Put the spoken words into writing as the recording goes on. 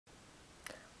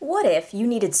What if you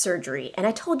needed surgery and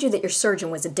I told you that your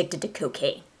surgeon was addicted to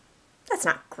cocaine? That's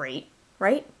not great,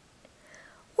 right?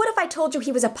 What if I told you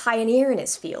he was a pioneer in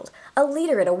his field, a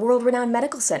leader at a world-renowned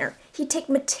medical center? He'd take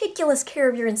meticulous care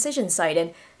of your incision site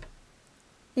and...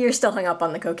 You're still hung up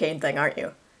on the cocaine thing, aren't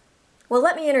you? Well,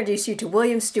 let me introduce you to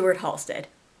William Stewart Halsted.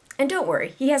 And don't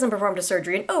worry, he hasn't performed a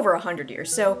surgery in over 100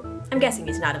 years, so I'm guessing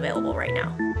he's not available right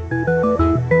now.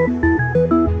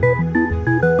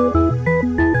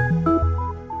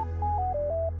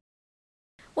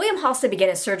 William Halsted began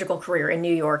his surgical career in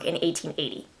New York in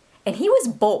 1880, and he was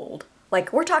bold.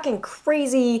 Like, we're talking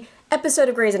crazy episode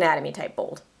of Grey's Anatomy type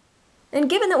bold. And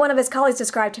given that one of his colleagues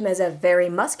described him as a very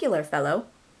muscular fellow,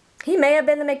 he may have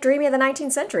been the McDreamy of the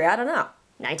 19th century, I don't know.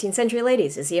 19th century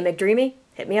ladies, is he a McDreamy?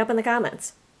 Hit me up in the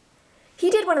comments.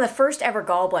 He did one of the first ever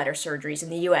gallbladder surgeries in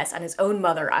the US on his own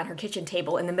mother on her kitchen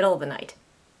table in the middle of the night.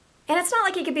 And it's not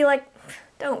like he could be like,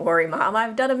 don't worry, Mom,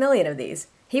 I've done a million of these.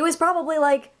 He was probably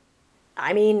like,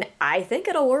 I think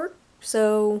it'll work,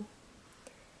 so...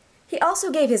 He also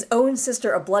gave his own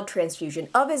sister a blood transfusion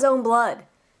of his own blood.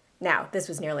 Now, this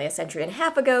was nearly a century and a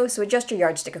half ago, so adjust your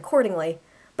yardstick accordingly,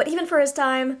 but even for his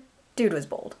time, dude was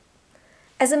bold.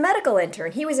 As a medical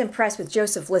intern, he was impressed with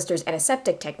Joseph Lister's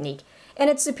antiseptic technique and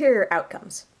its superior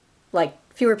outcomes. Like,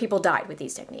 fewer people died with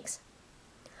these techniques.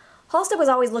 Halsted was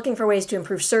always looking for ways to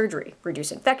improve surgery,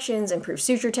 reduce infections, improve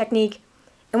suture technique,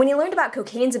 and when he learned about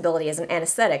cocaine's ability as an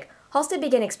anesthetic, Halsted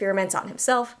began experiments on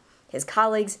himself, his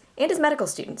colleagues, and his medical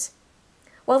students.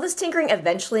 While this tinkering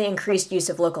eventually increased use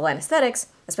of local anesthetics,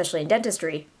 especially in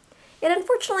dentistry, it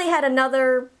unfortunately had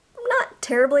another, not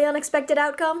terribly unexpected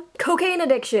outcome: cocaine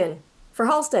addiction for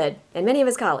Halsted and many of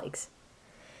his colleagues.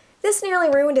 This nearly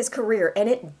ruined his career, and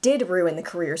it did ruin the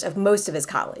careers of most of his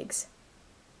colleagues.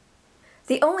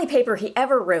 The only paper he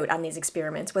ever wrote on these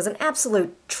experiments was an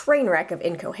absolute train wreck of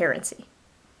incoherency.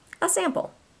 A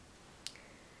sample.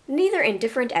 Neither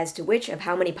indifferent as to which of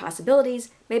how many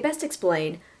possibilities may best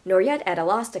explain, nor yet at a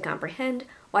loss to comprehend,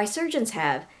 why surgeons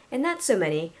have, and that so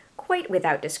many, quite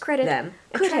without discredit, them,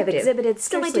 could have exhibited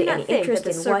scarcely any interest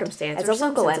in what, as a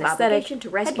local anesthetic,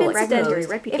 had been secondary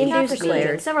reputation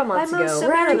declared several months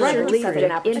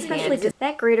ago, especially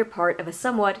that greater part of a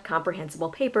somewhat comprehensible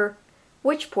paper,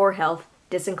 which poor health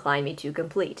disinclined me to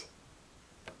complete.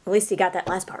 At least he got that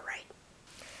last part right.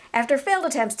 After failed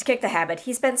attempts to kick the habit,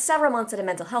 he spent several months at a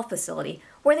mental health facility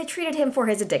where they treated him for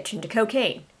his addiction to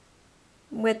cocaine.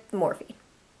 With morphine.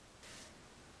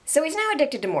 So he's now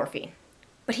addicted to morphine.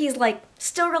 But he's,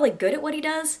 still really good at what he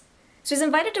does. So he's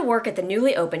invited to work at the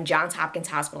newly opened Johns Hopkins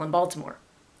Hospital in Baltimore.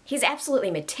 He's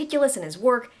absolutely meticulous in his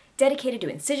work, dedicated to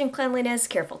incision cleanliness,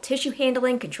 careful tissue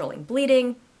handling, controlling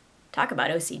bleeding. Talk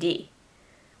about OCD.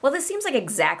 Well, this seems like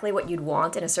exactly what you'd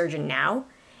want in a surgeon now.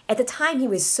 At the time, he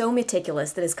was so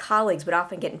meticulous that his colleagues would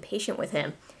often get impatient with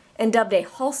him and dubbed a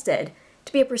Halsted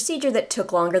to be a procedure that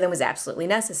took longer than was absolutely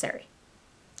necessary.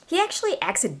 He actually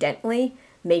accidentally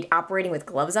made operating with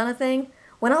gloves on a thing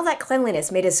when all that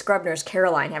cleanliness made his scrub nurse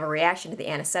Caroline have a reaction to the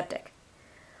antiseptic.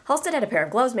 Halsted had a pair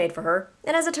of gloves made for her,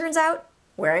 and as it turns out,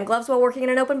 wearing gloves while working in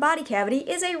an open body cavity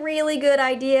is a really good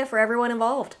idea for everyone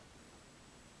involved.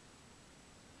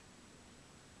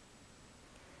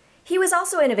 He was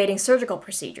also innovating surgical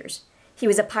procedures. He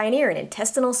was a pioneer in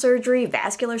intestinal surgery,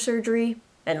 vascular surgery,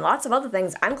 and lots of other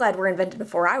things I'm glad were invented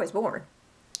before I was born.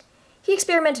 He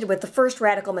experimented with the first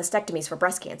radical mastectomies for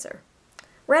breast cancer.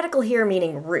 Radical here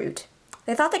meaning root.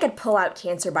 They thought they could pull out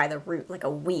cancer by the root like a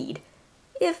weed,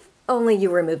 if only you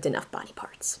removed enough body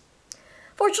parts.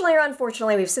 Fortunately or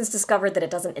unfortunately, we've since discovered that it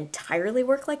doesn't entirely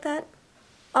work like that.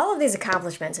 All of these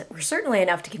accomplishments were certainly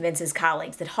enough to convince his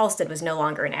colleagues that Halsted was no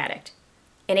longer an addict.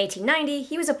 In 1890,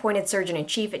 he was appointed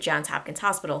surgeon-in-chief at Johns Hopkins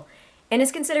Hospital and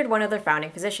is considered one of their founding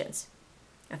physicians.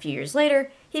 A few years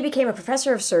later, he became a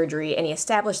professor of surgery and he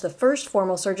established the first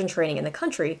formal surgeon training in the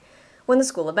country when the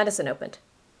School of Medicine opened.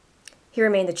 He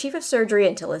remained the chief of surgery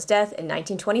until his death in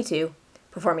 1922,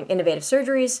 performing innovative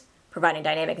surgeries, providing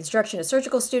dynamic instruction to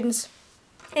surgical students,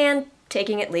 and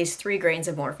taking at least 3 grains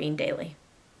of morphine daily.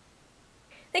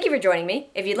 Thank you for joining me.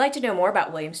 If you'd like to know more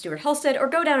about William Stewart Halsted or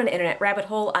go down an internet rabbit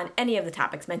hole on any of the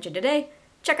topics mentioned today,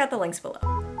 check out the links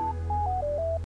below.